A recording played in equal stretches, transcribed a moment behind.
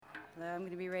I'm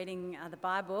going to be reading the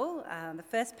Bible. The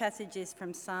first passage is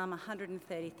from Psalm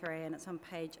 133 and it's on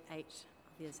page 8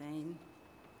 of your zine.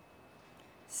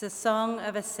 It's a song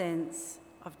of ascents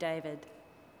of David.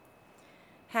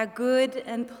 How good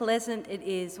and pleasant it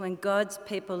is when God's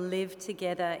people live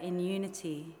together in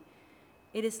unity.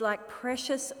 It is like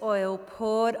precious oil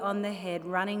poured on the head,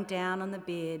 running down on the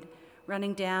beard,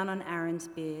 running down on Aaron's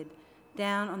beard,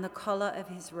 down on the collar of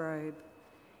his robe.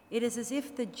 It is as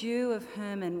if the dew of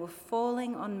Hermon were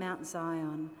falling on Mount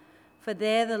Zion, for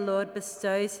there the Lord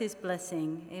bestows his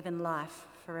blessing, even life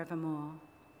forevermore.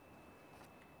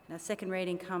 And our second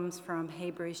reading comes from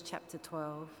Hebrews chapter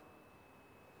 12.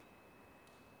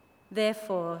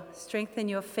 Therefore, strengthen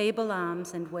your feeble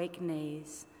arms and weak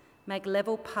knees. Make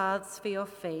level paths for your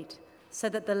feet, so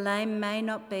that the lame may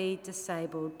not be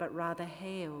disabled, but rather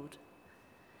healed.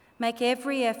 Make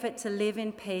every effort to live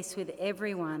in peace with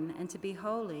everyone and to be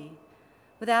holy.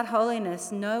 Without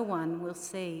holiness, no one will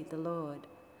see the Lord.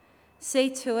 See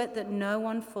to it that no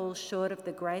one falls short of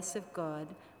the grace of God,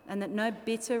 and that no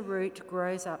bitter root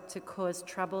grows up to cause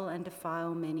trouble and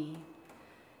defile many.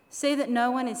 See that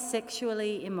no one is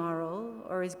sexually immoral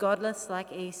or is godless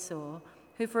like Esau,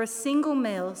 who for a single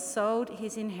meal sold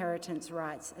his inheritance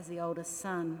rights as the oldest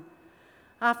son.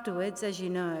 Afterwards, as you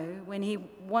know, when he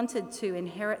wanted to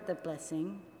inherit the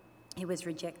blessing, he was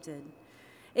rejected.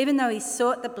 Even though he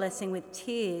sought the blessing with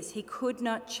tears, he could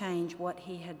not change what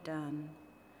he had done.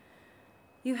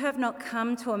 You have not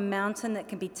come to a mountain that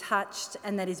can be touched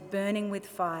and that is burning with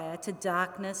fire, to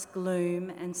darkness,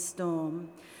 gloom, and storm,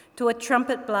 to a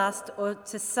trumpet blast, or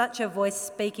to such a voice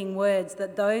speaking words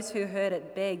that those who heard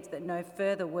it begged that no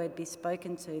further word be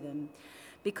spoken to them,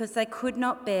 because they could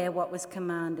not bear what was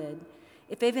commanded.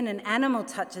 If even an animal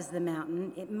touches the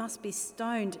mountain, it must be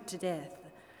stoned to death.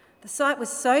 The sight was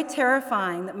so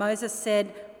terrifying that Moses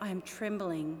said, I am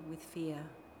trembling with fear.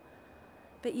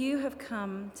 But you have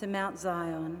come to Mount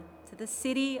Zion, to the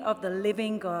city of the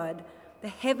living God, the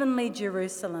heavenly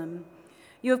Jerusalem.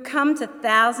 You have come to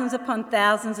thousands upon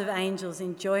thousands of angels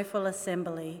in joyful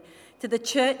assembly, to the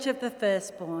church of the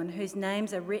firstborn, whose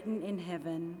names are written in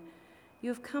heaven. You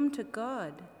have come to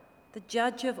God, the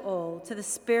judge of all, to the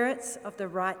spirits of the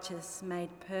righteous made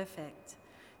perfect,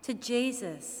 to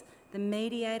Jesus, the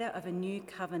mediator of a new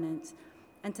covenant,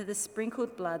 and to the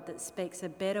sprinkled blood that speaks a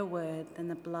better word than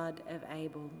the blood of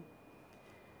Abel.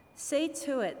 See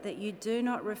to it that you do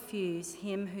not refuse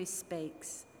him who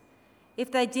speaks.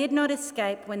 If they did not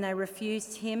escape when they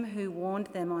refused him who warned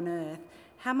them on earth,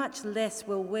 how much less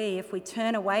will we if we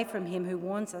turn away from him who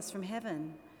warns us from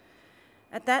heaven?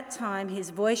 At that time his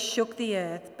voice shook the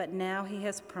earth, but now he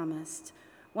has promised,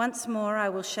 once more I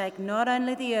will shake not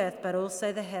only the earth but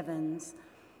also the heavens.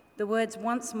 The words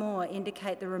once more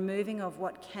indicate the removing of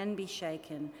what can be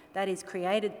shaken, that is,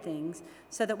 created things,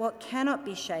 so that what cannot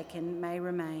be shaken may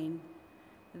remain.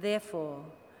 Therefore,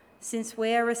 since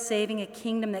we are receiving a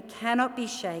kingdom that cannot be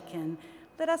shaken,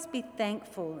 let us be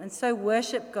thankful and so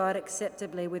worship God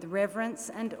acceptably with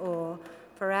reverence and awe,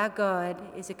 for our God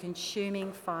is a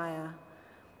consuming fire.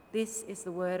 This is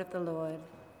the word of the Lord.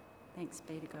 Thanks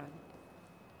be to God.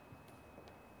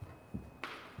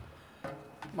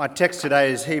 My text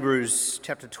today is Hebrews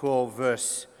chapter 12,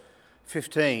 verse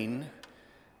 15.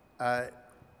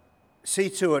 See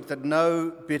to it that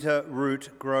no bitter root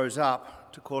grows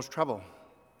up to cause trouble.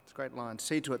 It's a great line.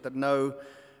 See to it that no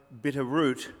bitter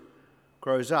root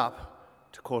grows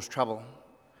up to cause trouble.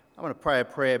 I want to pray a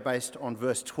prayer based on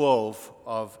verse 12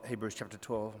 of Hebrews chapter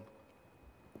 12.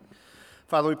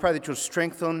 Father, we pray that you'll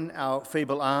strengthen our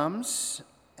feeble arms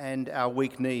and our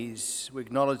weak knees. We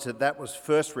acknowledge that that was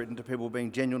first written to people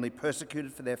being genuinely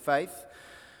persecuted for their faith.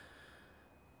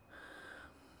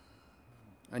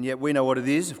 And yet we know what it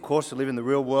is, of course, to live in the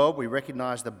real world. We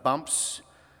recognise the bumps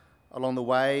along the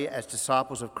way as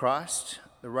disciples of Christ.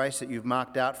 The race that you've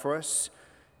marked out for us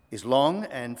is long,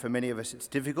 and for many of us it's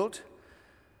difficult.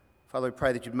 Father, we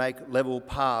pray that you'd make level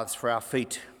paths for our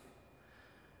feet,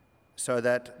 so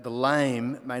that the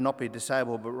lame may not be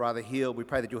disabled but rather healed. We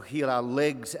pray that you'll heal our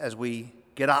legs as we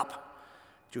get up,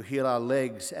 that you'll heal our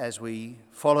legs as we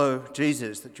follow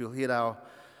Jesus, that you'll heal our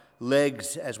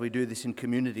legs as we do this in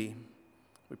community.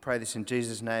 We pray this in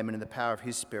Jesus' name and in the power of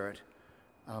his Spirit.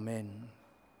 Amen.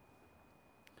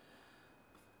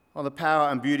 On the power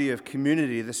and beauty of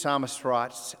community, the psalmist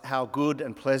writes how good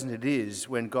and pleasant it is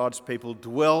when God's people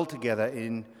dwell together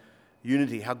in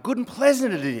unity. How good and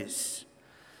pleasant it is.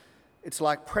 It's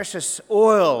like precious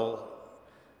oil,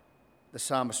 the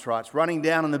psalmist writes, running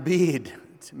down on the beard.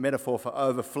 It's a metaphor for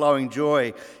overflowing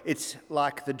joy. It's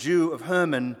like the dew of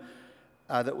Hermon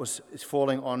that is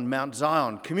falling on Mount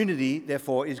Zion. Community,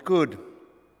 therefore, is good.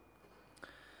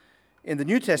 In the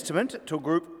New Testament, to a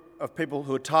group of people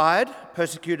who are tired,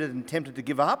 persecuted and tempted to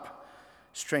give up,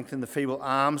 strengthen the feeble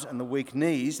arms and the weak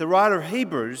knees, the writer of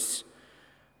Hebrews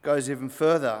goes even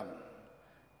further.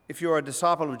 If you're a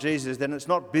disciple of Jesus, then it's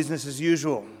not business as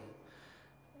usual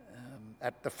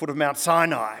at the foot of Mount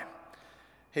Sinai.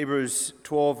 Hebrews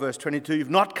 12, verse 22, you've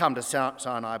not come to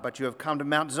Sinai, but you have come to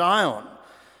Mount Zion,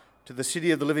 to the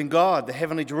city of the living God, the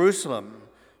heavenly Jerusalem.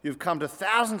 You've come to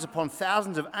thousands upon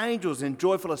thousands of angels in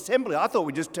joyful assembly. I thought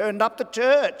we just turned up to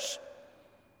church.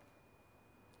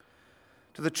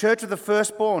 To the church of the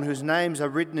firstborn, whose names are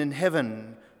written in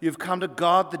heaven. You've come to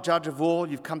God, the judge of all.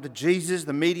 You've come to Jesus,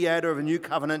 the mediator of a new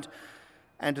covenant,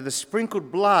 and to the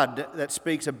sprinkled blood that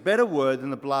speaks a better word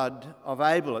than the blood of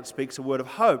Abel. It speaks a word of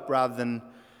hope rather than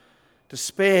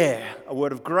despair, a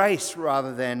word of grace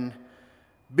rather than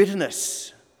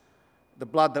bitterness. The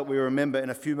blood that we remember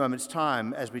in a few moments'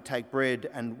 time as we take bread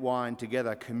and wine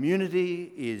together.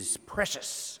 Community is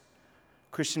precious.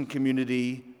 Christian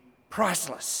community,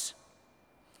 priceless.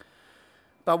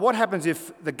 But what happens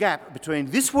if the gap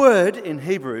between this word in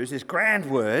Hebrews, this grand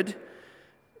word,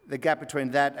 the gap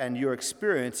between that and your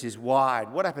experience is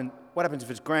wide? What happens if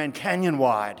it's Grand Canyon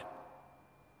wide?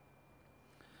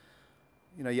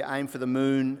 You know, you aim for the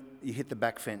moon, you hit the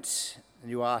back fence, and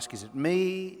you ask, is it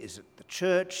me? Is it the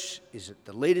church? Is it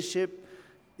the leadership?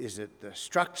 Is it the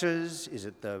structures? Is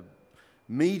it the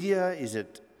media? Is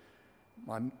it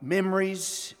my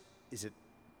memories? Is it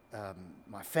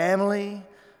my family?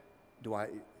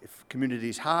 If community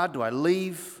is hard, do I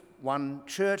leave one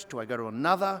church? Do I go to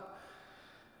another?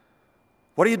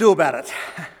 What do you do about it?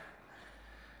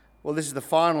 Well, this is the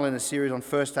final in a series on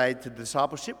first aid to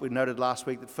discipleship. We noted last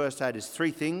week that first aid is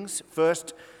three things.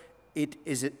 First, it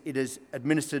is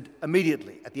administered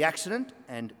immediately at the accident,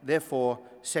 and therefore,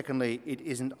 secondly, it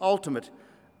is an ultimate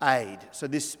aid. So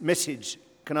this message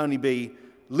can only be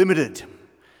limited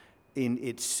in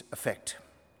its effect.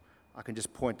 I can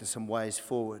just point to some ways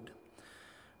forward.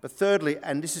 But thirdly,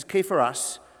 and this is key for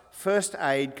us, first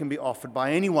aid can be offered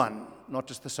by anyone, not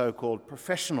just the so-called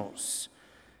professionals.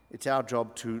 It's our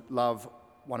job to love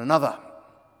one another.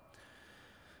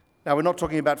 Now, we're not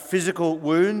talking about physical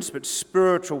wounds, but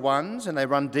spiritual ones, and they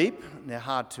run deep, and they're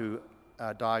hard to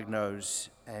diagnose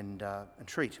and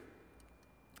treat.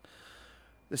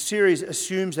 The series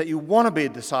assumes that you want to be a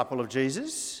disciple of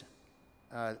Jesus,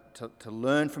 to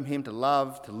learn from him, to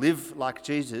love, to live like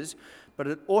Jesus, but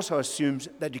it also assumes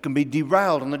that you can be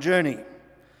derailed on the journey,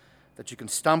 that you can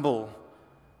stumble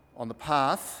on the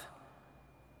path,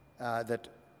 that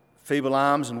feeble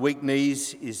arms and weak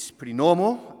knees is pretty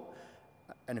normal,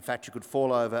 and in fact you could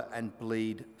fall over and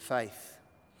bleed faith.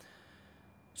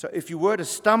 So if you were to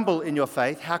stumble in your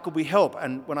faith, how could we help?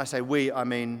 And when I say we, I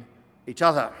mean each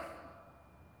other.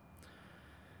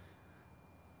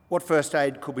 What first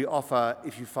aid could we offer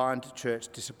if you find church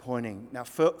disappointing? Now,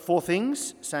 four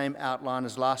things, same outline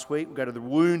as last week. We'll go to the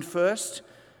wound first,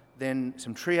 then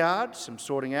some triage, some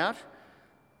sorting out,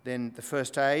 then the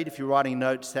first aid. If you're writing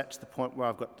notes, that's the point where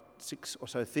I've got 6 or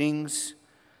so things,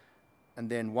 and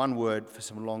then one word for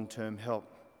some long-term help.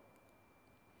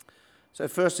 So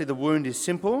firstly, the wound is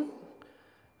simple.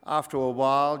 After a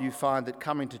while, you find that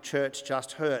coming to church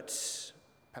just hurts.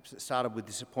 Perhaps it started with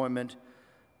disappointment,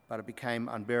 but it became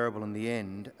unbearable in the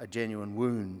end, a genuine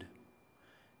wound.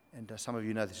 And some of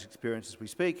you know this experience as we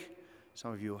speak.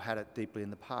 Some of you have had it deeply in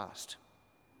the past.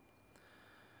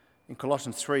 In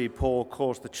Colossians 3, Paul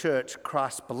calls the church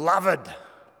Christ's beloved,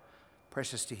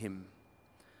 precious to him.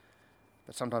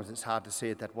 But sometimes it's hard to see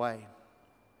it that way.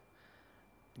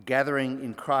 Gathering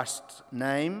in Christ's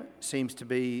name seems to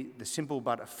be the simple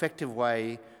but effective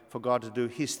way for God to do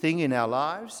his thing in our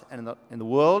lives and in the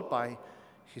world by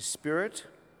his Spirit.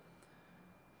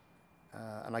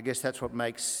 And I guess that's what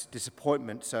makes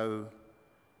disappointment so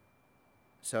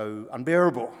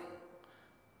unbearable.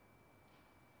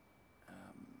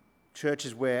 Church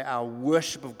is where our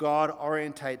worship of God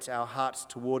orientates our hearts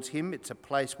towards him. It's a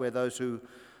place where those who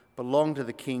belong to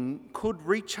the King could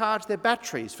recharge their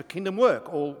batteries for kingdom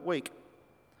work all week.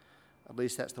 At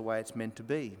least that's the way it's meant to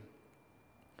be.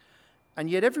 And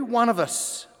yet every one of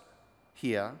us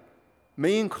here,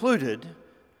 me included,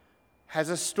 has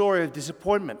a story of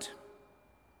disappointment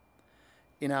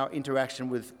in our interaction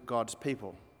with God's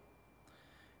people.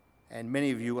 And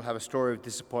many of you will have a story of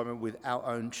disappointment with our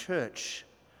own church.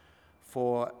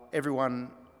 For every one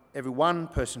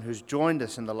person who's joined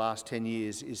us in the last 10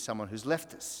 years is someone who's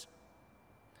left us.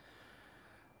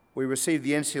 We received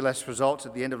the NCLS results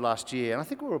at the end of last year, and I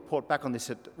think we'll report back on this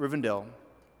at Rivendell.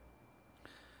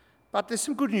 But there's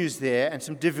some good news there and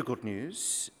some difficult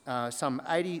news. Some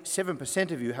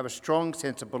 87% of you have a strong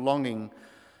sense of belonging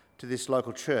to this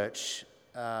local church,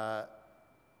 that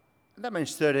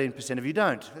means 13% of you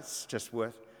don't. That's just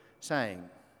worth saying.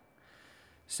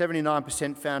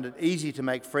 79% found it easy to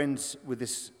make friends with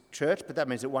this church, but that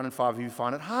means that 1 in 5 of you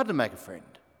find it hard to make a friend.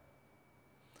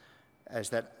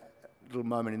 As that little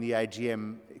moment in the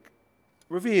AGM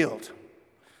revealed.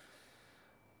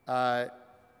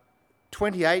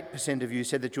 28% of you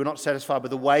said that you were not satisfied with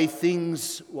the way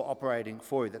things were operating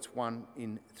for you. That's 1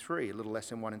 in 3, a little less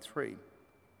than 1 in 3,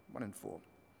 1 in 4.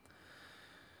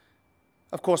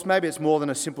 Of course, maybe it's more than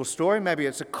a simple story. Maybe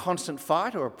it's a constant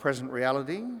fight or a present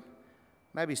reality.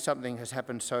 Maybe something has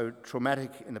happened so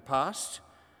traumatic in the past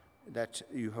that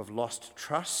you have lost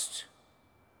trust.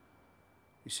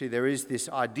 You see, there is this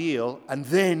ideal, and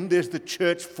then there's the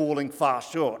church falling far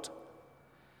short.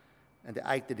 And the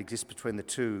ache that exists between the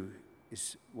two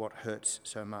is what hurts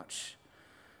so much.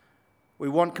 We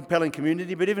want compelling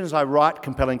community, but even as I write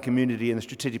compelling community in the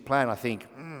strategic plan, I think,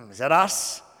 is that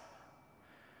us?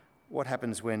 What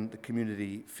happens when the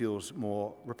community feels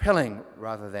more repelling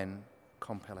rather than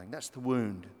compelling? That's the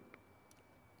wound.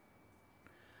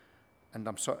 And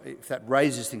I'm sorry, if that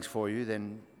raises things for you,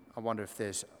 then I wonder if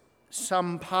there's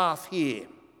some path here.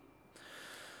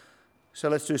 So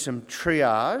let's do some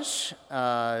triage.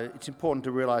 It's important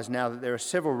to realise now that there are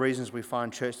several reasons we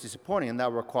find church disappointing, and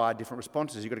they'll require different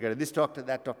responses. You've got to go to this doctor,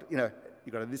 that doctor,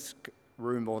 you've got to this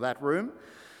room or that room.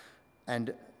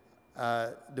 And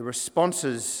the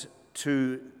responses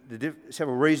to the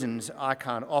several reasons, I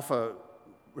can't offer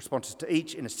responses to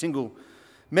each in a single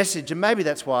message, and maybe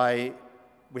that's why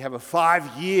we have a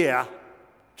 5-year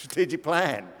strategic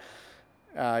plan.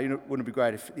 Wouldn't it be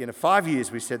great if in 5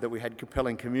 years we said that we had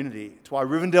compelling community? It's why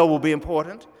Rivendell will be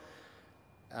important,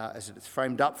 as it's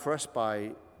framed up for us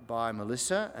by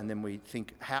Melissa, and then we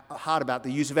think hard about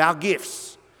the use of our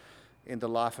gifts in the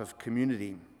life of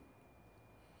community.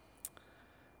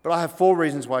 But I have 4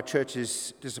 reasons why church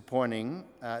is disappointing.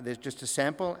 There's just a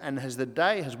sample, and as the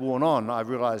day has worn on, I've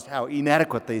realised how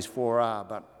inadequate these 4 are,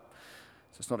 but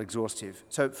it's not exhaustive.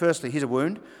 So firstly, here's a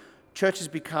wound. Churches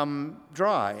become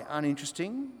dry,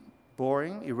 uninteresting,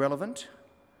 boring, irrelevant.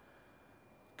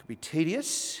 It could be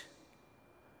tedious.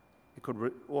 It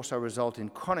could also result in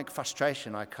chronic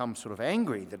frustration. I come sort of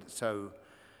angry that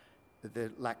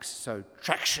it lacks so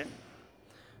traction.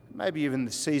 Maybe even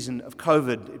the season of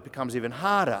COVID, it becomes even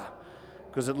harder,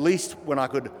 because at least when I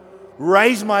could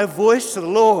raise my voice to the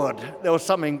Lord, there was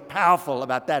something powerful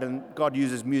about that, and God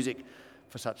uses music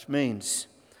for such means.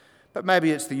 But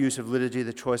maybe it's the use of liturgy,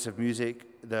 the choice of music,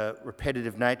 the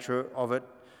repetitive nature of it.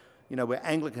 We're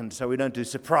Anglican, so we don't do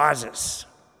surprises.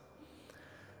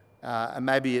 And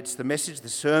maybe it's the message, the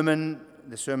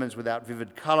sermons without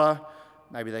vivid colour.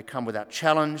 Maybe they come without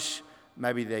challenge.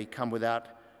 Maybe they come without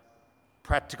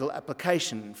practical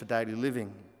application for daily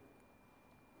living.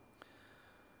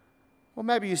 Or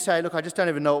maybe you say, look, I just don't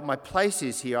even know what my place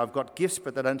is here. I've got gifts,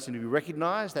 but they don't seem to be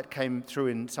recognised. That came through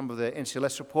in some of the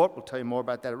NCLS report. We'll tell you more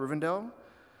about that at Rivendell.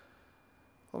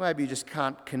 Or maybe you just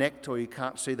can't connect, or you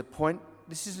can't see the point.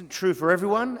 This isn't true for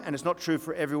everyone, and it's not true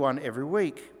for everyone every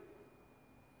week.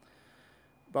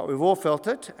 But we've all felt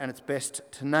it, and it's best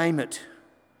to name it.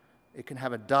 It can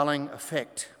have a dulling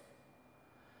effect.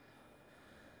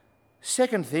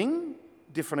 Second thing,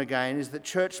 different again, is that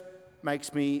church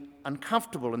makes me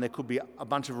uncomfortable, and there could be a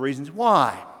bunch of reasons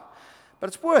why. But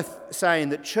it's worth saying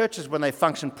that churches, when they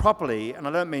function properly, and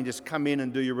I don't mean just come in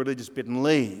and do your religious bit and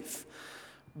leave,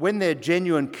 when they're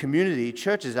genuine community,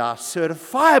 churches are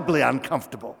certifiably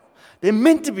uncomfortable. They're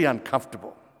meant to be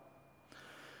uncomfortable.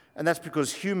 And that's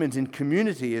because humans in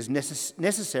community is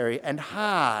necessary and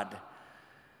hard.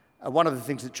 One of the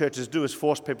things that churches do is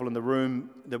force people in the room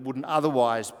that wouldn't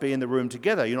otherwise be in the room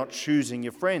together. You're not choosing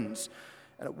your friends.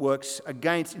 And it works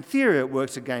against, in theory, it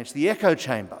works against the echo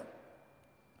chamber.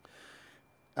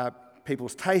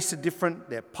 People's tastes are different.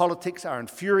 Their politics are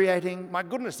infuriating. My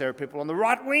goodness, there are people on the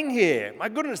right wing here. My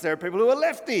goodness, there are people who are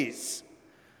lefties.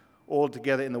 All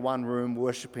together in the one room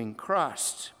worshipping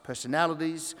Christ.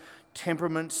 Personalities,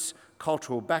 temperaments,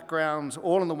 cultural backgrounds,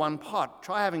 all in the one pot.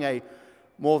 Try having a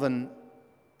more than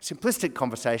simplistic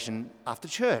conversation after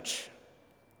church.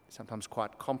 Sometimes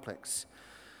quite complex.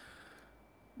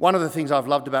 One of the things I've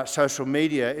loved about social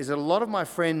media is that a lot of my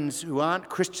friends who aren't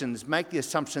Christians make the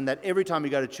assumption that every time you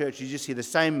go to church you just hear the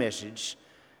same message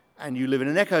and you live in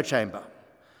an echo chamber.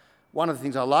 One of the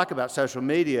things I like about social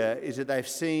media is that they've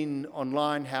seen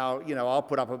online how, I'll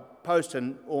put up a post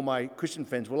and all my Christian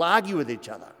friends will argue with each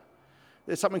other.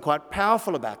 There's something quite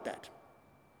powerful about that.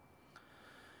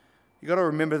 You've got to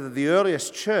remember that the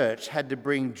earliest church had to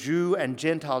bring Jew and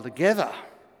Gentile together,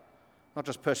 not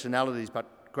just personalities, but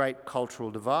great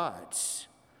cultural divides.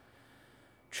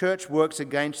 Church works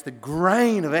against the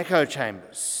grain of echo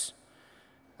chambers,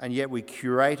 and yet we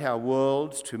curate our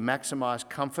worlds to maximise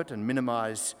comfort and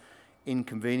minimise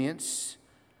inconvenience.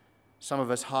 Some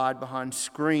of us hide behind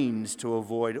screens to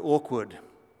avoid awkward.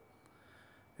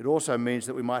 It also means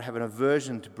that we might have an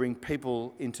aversion to bring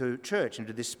people into church,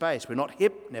 into this space. We're not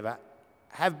hip, never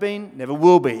have been, never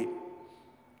will be.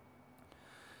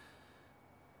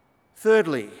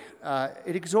 Thirdly,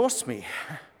 it exhausts me.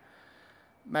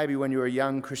 Maybe when you were a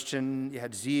young Christian, you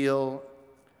had zeal,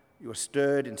 you were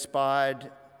stirred,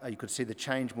 inspired, you could see the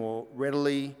change more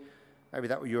readily. Maybe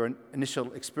that was your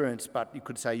initial experience, but you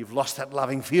could say you've lost that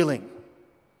loving feeling.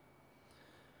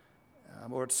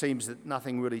 Or it seems that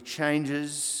nothing really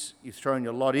changes. You've thrown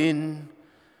your lot in,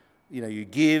 you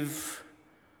give,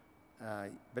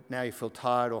 but now you feel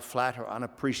tired or flat or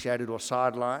unappreciated or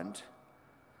sidelined.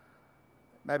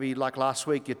 Maybe like last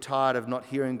week, you're tired of not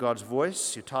hearing God's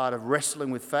voice. You're tired of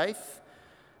wrestling with faith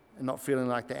and not feeling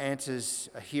like the answers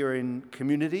are here in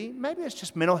community. Maybe it's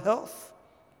just mental health,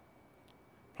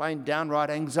 plain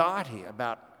downright anxiety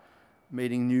about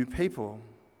meeting new people.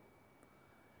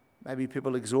 Maybe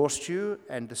people exhaust you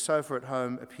and the sofa at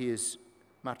home appears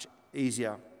much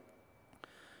easier.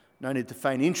 No need to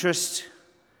feign interest,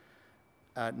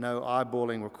 no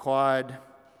eyeballing required,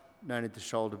 no need to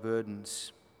shoulder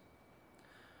burdens.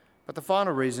 But the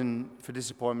final reason for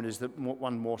disappointment is that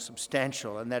one more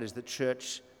substantial, and that is that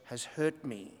church has hurt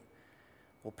me,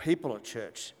 or people at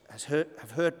church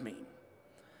have hurt me.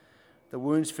 The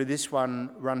wounds for this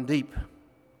one run deep.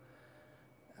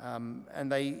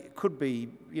 And they could be,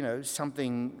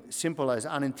 something simple as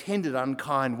unintended,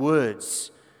 unkind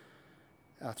words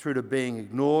through to being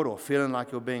ignored or feeling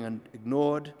like you're being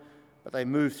ignored, but they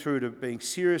move through to being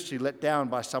seriously let down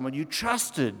by someone you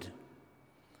trusted.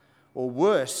 Or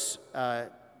worse,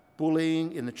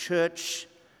 bullying in the church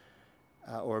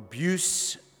or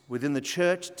abuse within the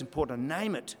church. It's important to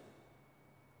name it.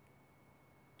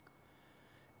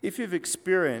 If you've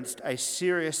experienced a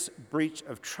serious breach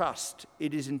of trust,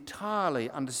 it is entirely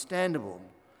understandable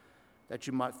that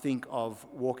you might think of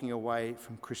walking away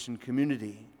from Christian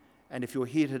community. And if you're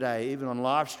here today, even on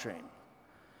live stream,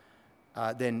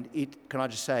 then can I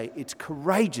just say, it's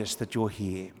courageous that you're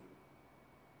here.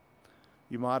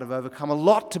 You might have overcome a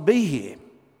lot to be here.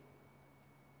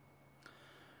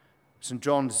 St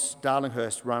John's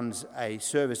Darlinghurst runs a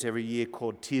service every year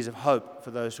called Tears of Hope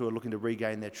for those who are looking to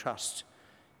regain their trust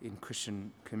in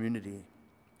Christian community.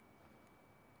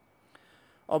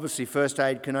 Obviously, first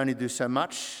aid can only do so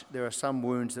much. There are some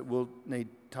wounds that will need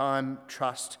time,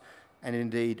 trust, and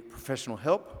indeed professional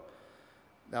help.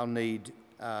 They'll need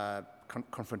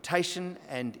confrontation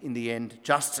and, in the end,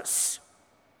 justice.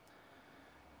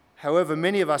 However,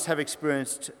 many of us have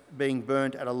experienced being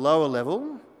burnt at a lower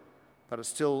level, but it's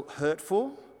still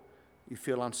hurtful. You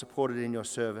feel unsupported in your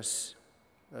service,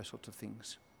 those sorts of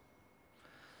things.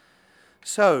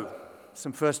 So,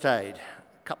 some first aid.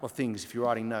 A couple of things if you're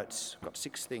writing notes. I've got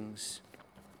 6 things.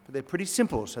 But they're pretty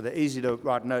simple, so they're easy to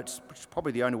write notes, which is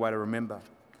probably the only way to remember.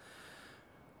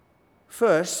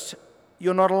 First,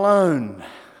 you're not alone.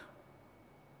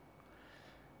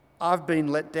 I've been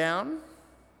let down,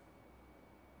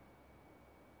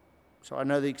 so I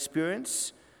know the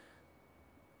experience.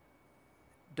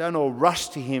 Don't all rush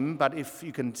to him, but if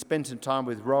you can spend some time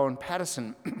with Rowan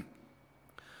Patterson,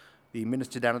 the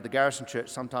minister down at the Garrison Church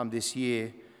sometime this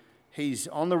year, he's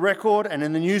on the record and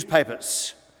in the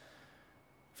newspapers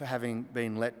for having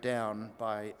been let down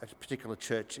by a particular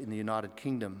church in the United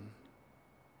Kingdom.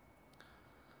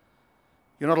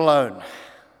 You're not alone.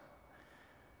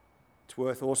 It's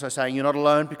worth also saying you're not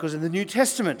alone because in the New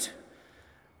Testament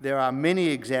there are many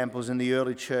examples in the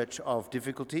early church of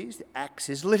difficulties. The Acts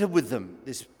is littered with them.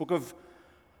 This book of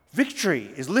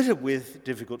victory is littered with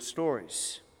difficult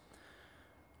stories.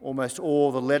 Almost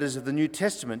all the letters of the New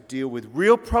Testament deal with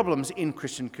real problems in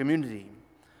Christian community.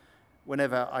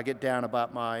 Whenever I get down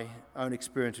about my own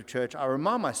experience of church, I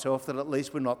remind myself that at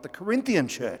least we're not the Corinthian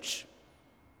church.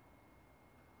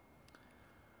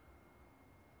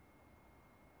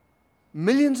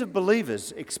 Millions of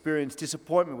believers experience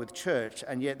disappointment with church,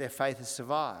 and yet their faith has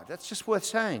survived. That's just worth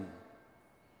saying.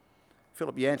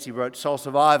 Philip Yancey wrote Soul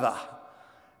Survivor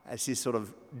as his sort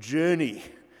of journey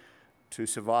to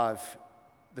survive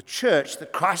the church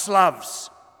that Christ loves.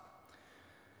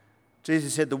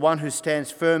 Jesus said, "The one who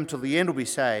stands firm till the end will be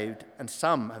saved," and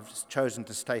some have chosen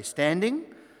to stay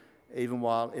standing, even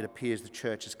while it appears the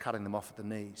church is cutting them off at the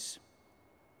knees.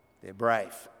 They're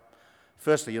brave.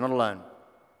 Firstly, you're not alone.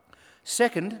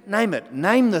 Second, name it.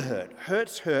 Name the hurt.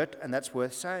 Hurt's hurt, and that's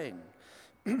worth saying.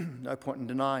 No point in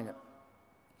denying it.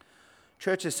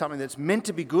 Church is something that's meant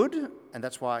to be good, and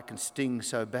that's why it can sting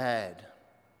so bad.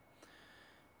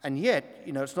 And yet,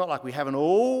 it's not like we haven't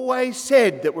always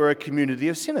said that we're a community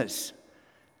of sinners.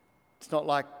 It's not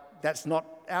like that's not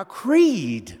our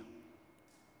creed.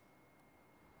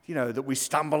 That we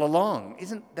stumble along.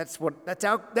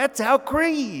 That's our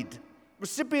creed.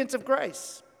 Recipients of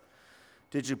grace.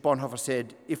 Dietrich Bonhoeffer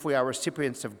said, if we are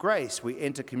recipients of grace, we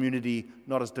enter community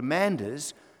not as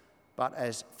demanders, but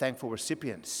as thankful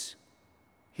recipients.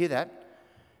 Hear that?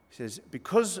 He says,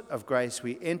 because of grace,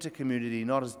 we enter community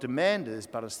not as demanders,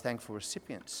 but as thankful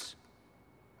recipients.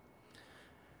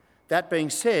 That being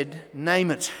said, name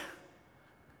it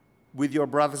with your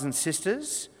brothers and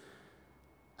sisters,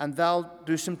 and they'll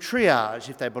do some triage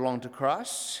if they belong to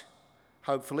Christ,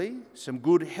 hopefully, some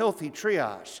good, healthy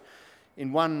triage.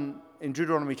 In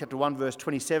Deuteronomy chapter 1, verse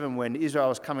 27, when Israel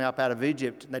was coming up out of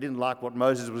Egypt and they didn't like what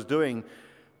Moses was doing,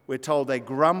 we're told they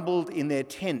grumbled in their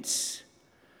tents,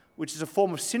 which is a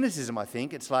form of cynicism, I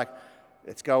think. It's like,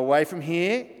 let's go away from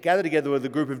here, gather together with a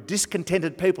group of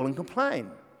discontented people and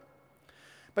complain.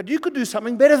 But you could do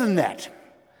something better than that,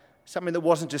 something that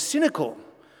wasn't just cynical.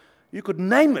 You could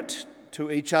name it to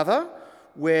each other,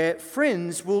 where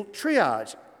friends will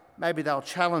triage. Maybe they'll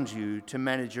challenge you to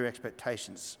manage your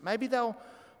expectations. Maybe they'll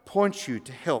point you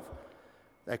to help.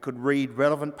 They could read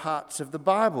relevant parts of the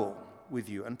Bible with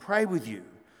you and pray with you.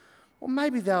 Or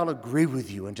maybe they'll agree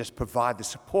with you and just provide the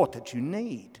support that you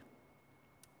need.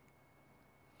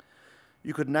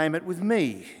 You could name it with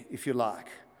me, if you like,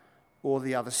 or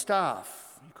the other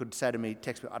staff. You could say to me,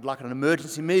 text me, I'd like an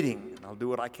emergency meeting, and I'll do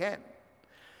what I can.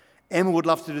 Emma would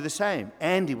love to do the same.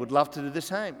 Andy would love to do the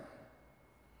same.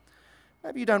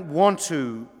 Maybe you don't want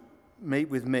to meet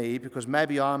with me because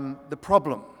maybe I'm the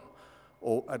problem,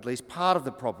 or at least part of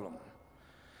the problem.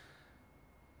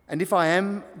 And if I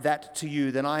am that to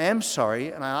you, then I am sorry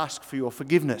and I ask for your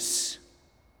forgiveness.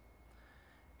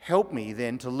 Help me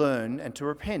then to learn and to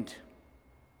repent.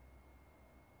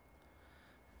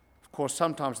 Of course,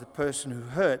 sometimes the person who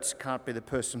hurts can't be the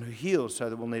person who heals, so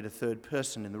that we'll need a third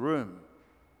person in the room.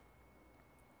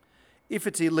 If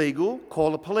it's illegal,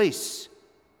 call the police.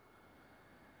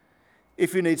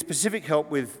 If you need specific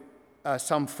help with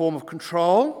some form of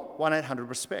control,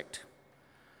 1-800-RESPECT.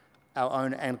 Our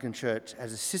own Anglican Church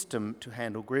has a system to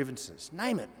handle grievances.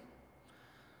 Name it.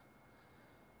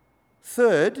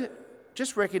 Third,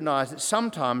 just recognise that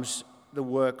sometimes the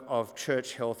work of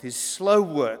church health is slow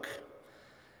work.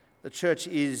 The church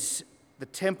is the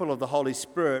temple of the Holy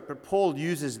Spirit, but Paul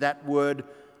uses that word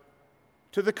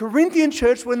to the Corinthian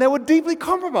church when they were deeply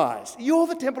compromised. You're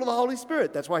the temple of the Holy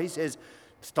Spirit. That's why he says,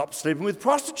 stop sleeping with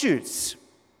prostitutes.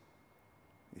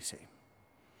 You see.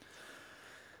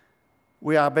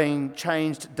 We are being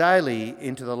changed daily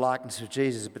into the likeness of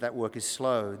Jesus, but that work is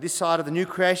slow. This side of the new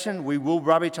creation, we will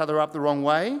rub each other up the wrong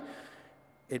way.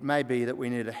 It may be that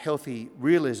we need a healthy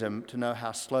realism to know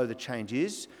how slow the change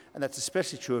is, and that's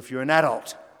especially true if you're an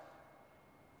adult.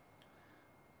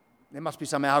 There must be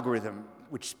some algorithm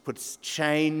which puts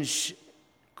change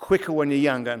quicker when you're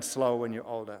younger and slower when you're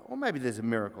older. Or maybe there's a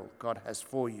miracle God has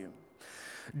for you.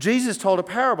 Jesus told a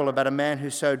parable about a man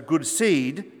who sowed good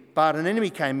seed, but an enemy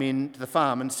came into the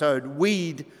farm and sowed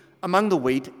weed among the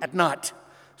wheat at night,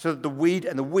 so that the weed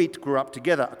and the wheat grew up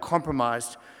together, a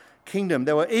compromised kingdom.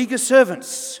 There were eager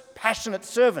servants, passionate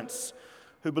servants,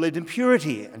 who believed in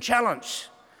purity and challenge.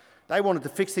 They wanted to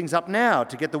fix things up now,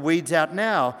 to get the weeds out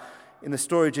now. In the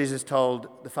story Jesus told,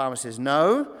 the farmer says,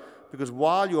 no, because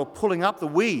while you're pulling up the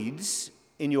weeds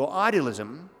in your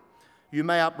idealism, you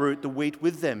may uproot the wheat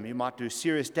with them. You might do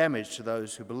serious damage to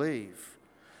those who believe.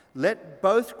 Let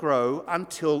both grow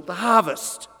until the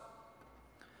harvest.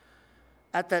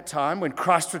 At that time, when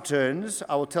Christ returns,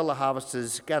 I will tell the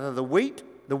harvesters, gather the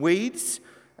weeds,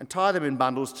 and tie them in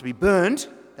bundles to be burned.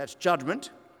 That's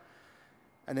judgment.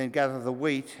 And then gather the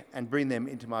wheat and bring them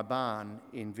into my barn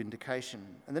in vindication.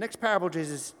 And the next parable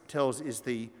Jesus tells is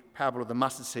the parable of the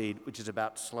mustard seed, which is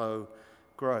about slow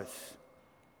growth.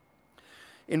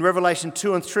 In Revelation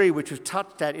 2 and 3, which we've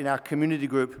touched at in our community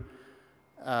group,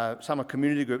 summer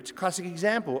community group, it's a classic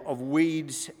example of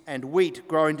weeds and wheat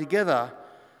growing together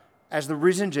as the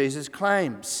risen Jesus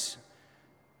claims.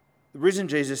 The risen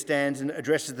Jesus stands and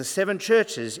addresses the 7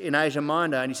 churches in Asia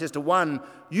Minor, and he says to one,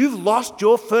 you've lost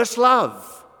your first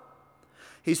love.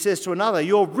 He says to another,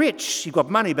 you're rich, you've got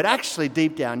money, but actually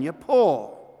deep down you're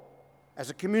poor as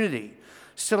a community.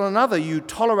 Still another, you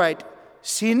tolerate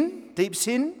sin, deep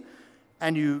sin,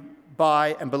 and you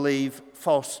buy and believe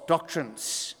false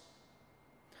doctrines.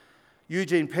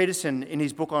 Eugene Peterson, in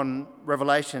his book on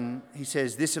Revelation, he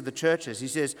says this of the churches. He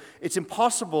says, it's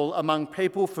impossible among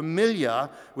people familiar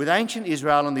with ancient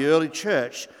Israel and the early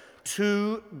church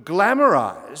to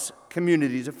glamorize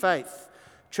communities of faith.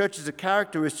 Churches are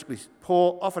characteristically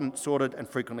poor, often sordid, and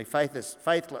frequently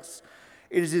faithless.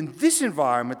 It is in this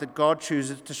environment that God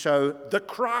chooses to show the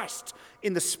Christ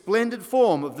in the splendid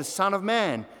form of the Son of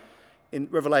Man. In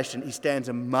Revelation, he stands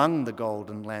among the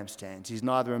golden lampstands. He's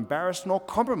neither embarrassed nor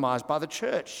compromised by the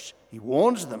church. He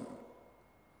warns them.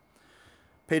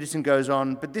 Peterson goes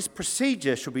on, but this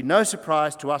procedure should be no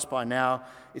surprise to us by now.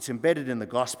 It's embedded in the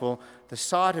gospel. The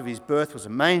site of his birth was a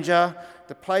manger.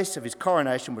 The place of his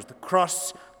coronation was the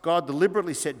cross. God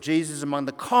deliberately set Jesus among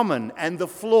the common and the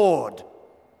flawed.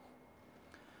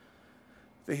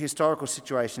 The historical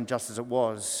situation, just as it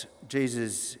was,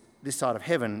 Jesus, this side of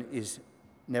heaven, is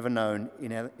never known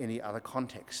in any other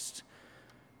context.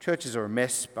 Churches are a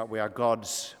mess, but we are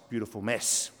God's beautiful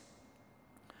mess.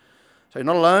 So you're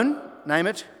not alone, name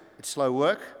it, it's slow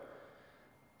work.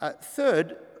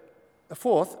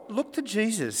 Fourth, look to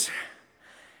Jesus.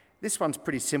 This one's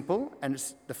pretty simple, and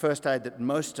it's the first aid that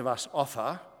most of us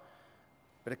offer,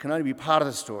 but it can only be part of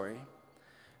the story.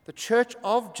 The church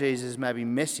of Jesus may be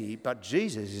messy, but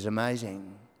Jesus is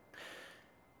amazing.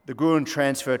 The Gruen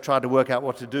transfer tried to work out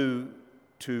what to do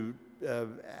to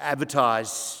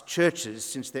advertise churches,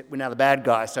 since we're now the bad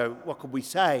guys. So what could we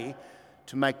say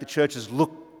to make the churches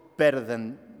look better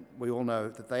than we all know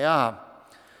that they are?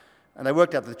 And they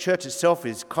worked out that the church itself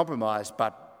is compromised,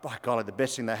 but by golly, the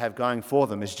best thing they have going for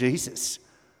them is Jesus.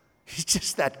 He's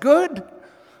just that good.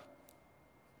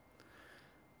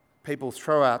 People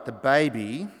throw out the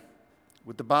baby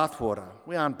with the bathwater.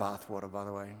 We aren't bathwater, by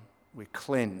the way. We're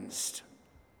cleansed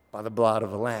by the blood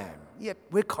of the Lamb. Yet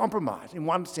we're compromised. In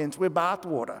one sense, we're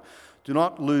bathwater. Do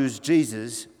not lose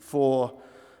Jesus for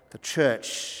the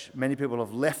church. Many people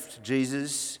have left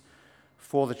Jesus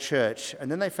for the church,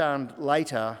 and then they found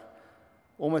later,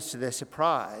 almost to their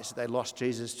surprise, they lost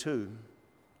Jesus too.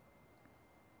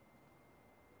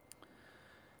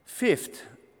 Fifth,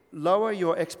 lower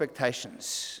your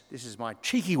expectations. This is my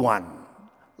cheeky one.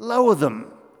 Lower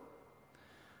them.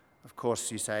 Of course,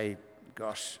 you say,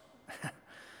 gosh,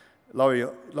 lower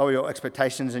your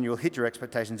expectations and you'll hit your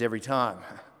expectations every time.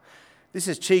 This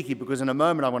is cheeky because in a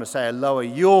moment I want to say, lower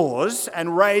yours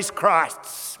and raise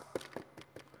Christ's.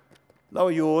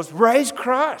 Lower yours, raise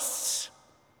Christ's.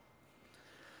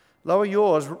 Lower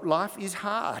yours, life is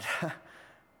hard.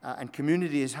 And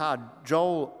community is hard.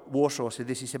 Joel Warshaw said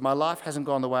this. He said, my life hasn't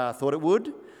gone the way I thought it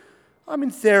would. I'm in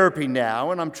therapy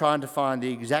now and I'm trying to find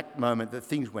the exact moment that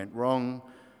things went wrong.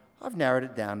 I've narrowed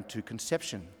it down to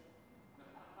conception.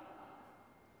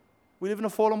 We live in a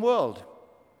fallen world.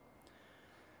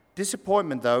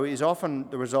 Disappointment, though, is often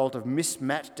the result of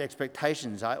mismatched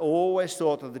expectations. I always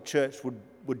thought that the church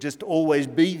would just always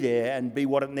be there and be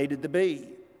what it needed to be.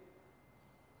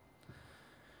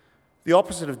 The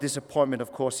opposite of disappointment,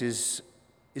 of course, is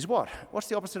what? What's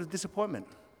the opposite of disappointment?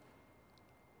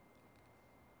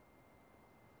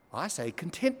 I say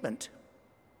contentment.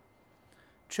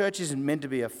 Church isn't meant to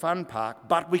be a fun park,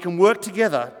 but we can work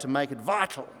together to make it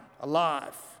vital,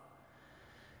 alive.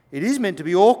 It is meant to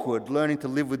be awkward. Learning to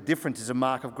live with difference is a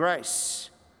mark of grace.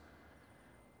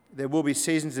 There will be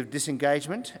seasons of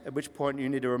disengagement, at which point you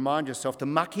need to remind yourself to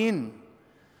muck in,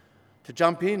 to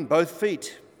jump in, both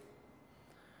feet.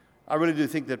 I really do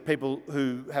think that people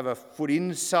who have a foot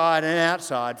inside and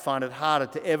outside find it harder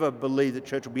to ever believe that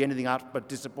church will be anything but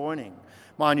disappointing.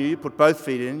 Mind you, you put both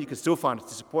feet in, you can still find it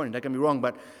disappointing, don't get me wrong,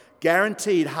 but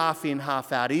guaranteed half in,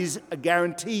 half out is a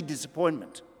guaranteed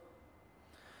disappointment.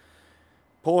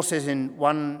 Paul says in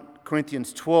 1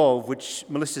 Corinthians 12, which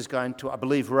Melissa's going to, I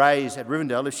believe, raise at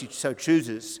Rivendell if she so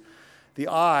chooses, the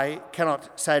eye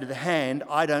cannot say to the hand,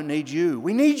 I don't need you.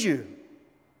 We need you.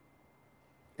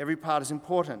 Every part is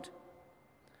important.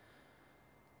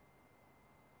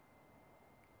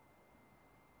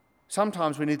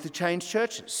 Sometimes we need to change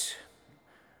churches.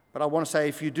 But I want to say,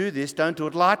 if you do this, don't do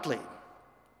it lightly.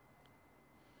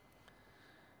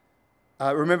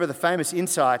 Remember the famous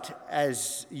insight,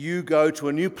 as you go to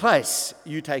a new place,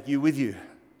 you take you with you.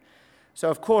 So,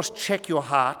 of course, check your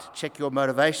heart, check your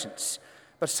motivations.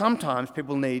 But sometimes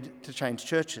people need to change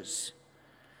churches.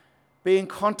 Be in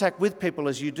contact with people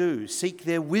as you do. Seek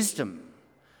their wisdom,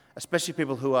 especially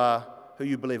people who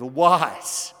you believe are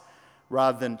wise,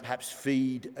 rather than perhaps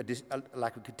feed a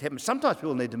lack of contentment. Sometimes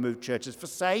people need to move churches for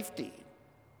safety.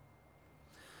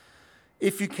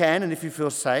 If you can and if you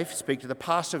feel safe, speak to the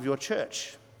pastor of your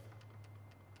church.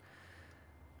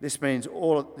 This means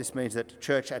that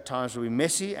church at times will be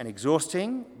messy and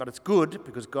exhausting, but it's good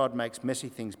because God makes messy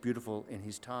things beautiful in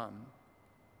his time.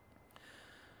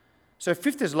 So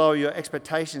fifth is lower your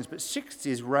expectations, but sixth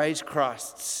is raise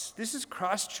Christ's. This is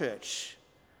Christ's church,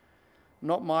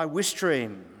 not my wish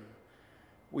dream.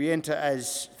 We enter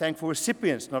as thankful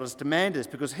recipients, not as demanders,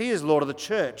 because he is Lord of the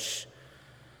church.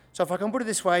 So if I can put it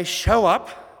this way, show up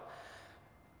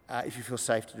if you feel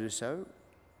safe to do so.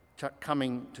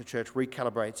 Coming to church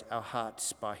recalibrates our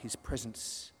hearts by his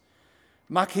presence.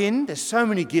 Muck in, there's so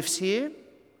many gifts here.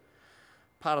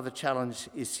 Part of the challenge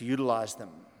is to utilise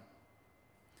them.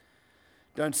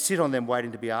 Don't sit on them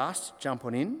waiting to be asked, jump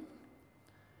on in.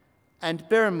 And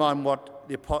bear in mind what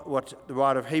the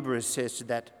writer of Hebrews says to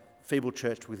that feeble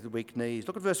church with weak knees.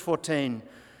 Look at verse 14.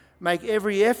 Make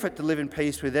every effort to live in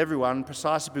peace with everyone,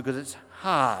 precisely because it's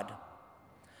hard.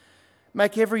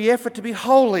 Make every effort to be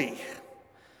holy,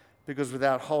 because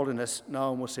without holiness,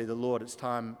 no one will see the Lord. It's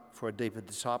time for a deeper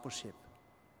discipleship.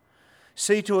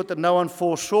 See to it that no one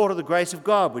falls short of the grace of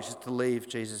God, which is to believe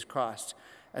Jesus Christ,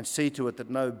 and see to it that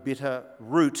no bitter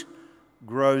root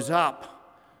grows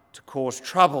up to cause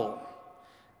trouble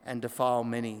and defile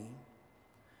many.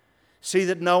 See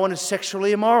that no one is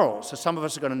sexually immoral. So some of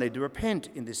us are going to need to repent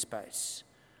in this space.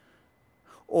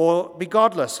 Or be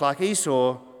godless like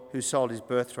Esau, who sold his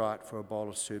birthright for a bowl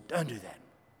of soup. Don't do that.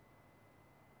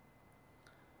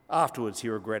 Afterwards, he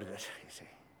regretted it, you see.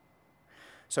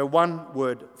 So one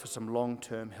word for some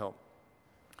long-term help.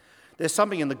 There's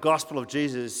something in the gospel of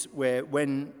Jesus where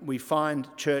when we find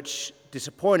church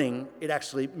disappointing, it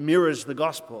actually mirrors the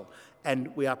gospel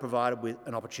and we are provided with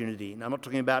an opportunity. Now, I'm not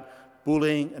talking about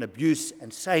bullying and abuse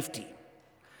and safety.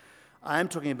 I am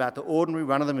talking about the ordinary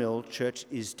run-of-the-mill church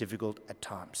is difficult at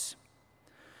times.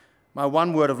 My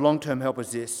one word of long-term help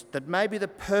is this, that maybe the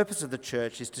purpose of the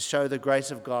church is to show the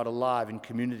grace of God alive in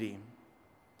community.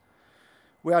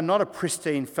 We are not a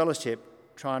pristine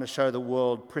fellowship trying to show the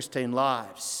world pristine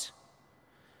lives.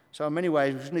 So in many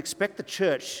ways, we shouldn't expect the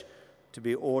church to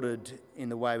be ordered in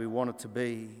the way we want it to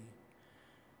be.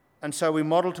 And so we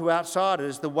model to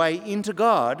outsiders the way into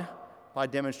God by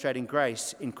demonstrating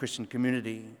grace in Christian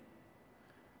community.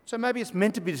 So maybe it's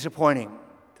meant to be disappointing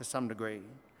to some degree.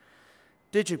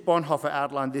 Dietrich Bonhoeffer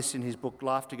outlined this in his book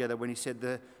Life Together when he said,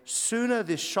 the sooner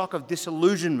this shock of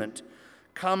disillusionment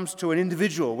comes to an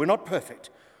individual, we're not perfect,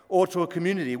 or to a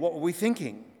community, what were we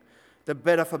thinking? The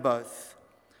better for both.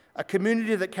 A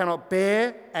community that cannot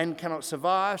bear and cannot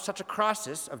survive such a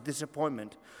crisis of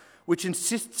disappointment, which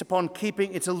insists upon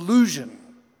keeping its illusion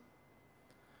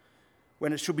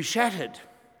when it should be shattered,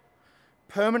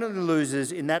 permanently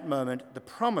loses in that moment the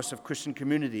promise of Christian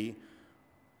community.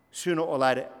 Sooner or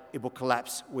later, it will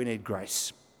collapse. We need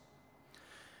grace.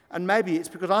 And maybe it's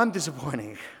because I'm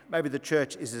disappointing. Maybe the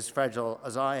church is as fragile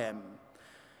as I am.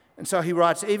 And so he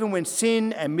writes, even when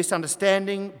sin and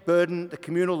misunderstanding burden the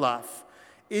communal life,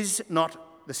 is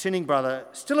not the sinning brother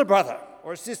still a brother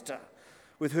or a sister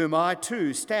with whom I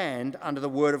too stand under the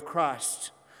word of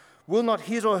Christ? Will not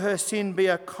his or her sin be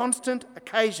a constant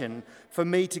occasion for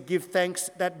me to give thanks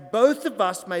that both of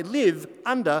us may live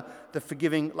under the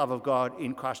forgiving love of God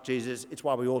in Christ Jesus? It's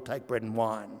why we all take bread and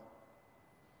wine.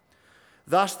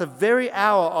 Thus, the very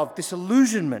hour of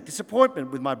disillusionment,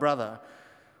 disappointment with my brother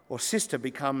or sister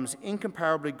becomes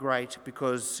incomparably great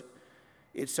because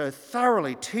it so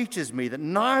thoroughly teaches me that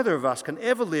neither of us can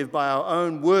ever live by our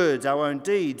own words, our own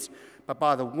deeds, but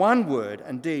by the one word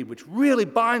and deed which really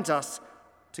binds us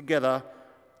together,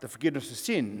 the forgiveness of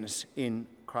sins in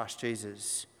Christ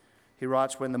Jesus. He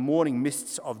writes, when the morning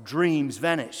mists of dreams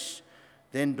vanish,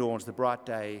 then dawns the bright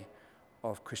day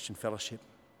of Christian fellowship.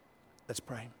 Let's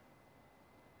pray.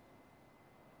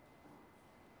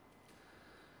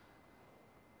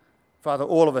 Father,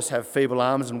 all of us have feeble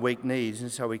arms and weak knees,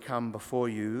 and so we come before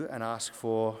you and ask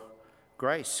for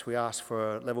grace. We ask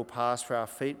for a level path for our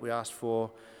feet. We ask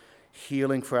for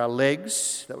healing for our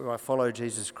legs, that we might follow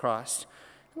Jesus Christ.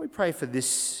 And we pray for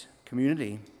this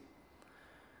community.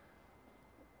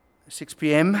 6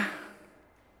 p.m,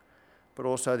 but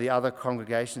also the other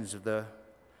congregations of the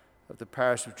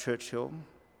parish of Churchill.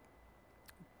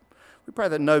 We pray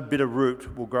that no bitter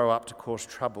root will grow up to cause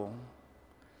trouble.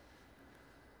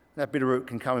 That bitter root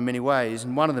can come in many ways,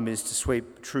 and one of them is to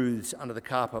sweep truths under the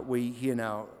carpet. We here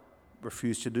now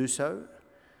refuse to do so.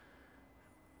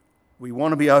 We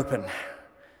want to be open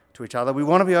to each other. We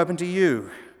want to be open to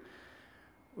you.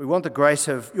 We want the grace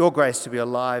of your grace to be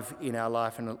alive in our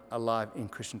life and alive in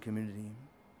Christian community.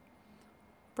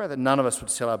 Pray that none of us would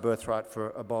sell our birthright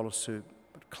for a bowl of soup,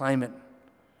 but claim it.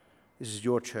 This is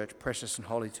your church, precious and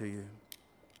holy to you.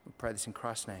 We pray this in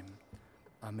Christ's name.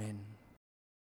 Amen.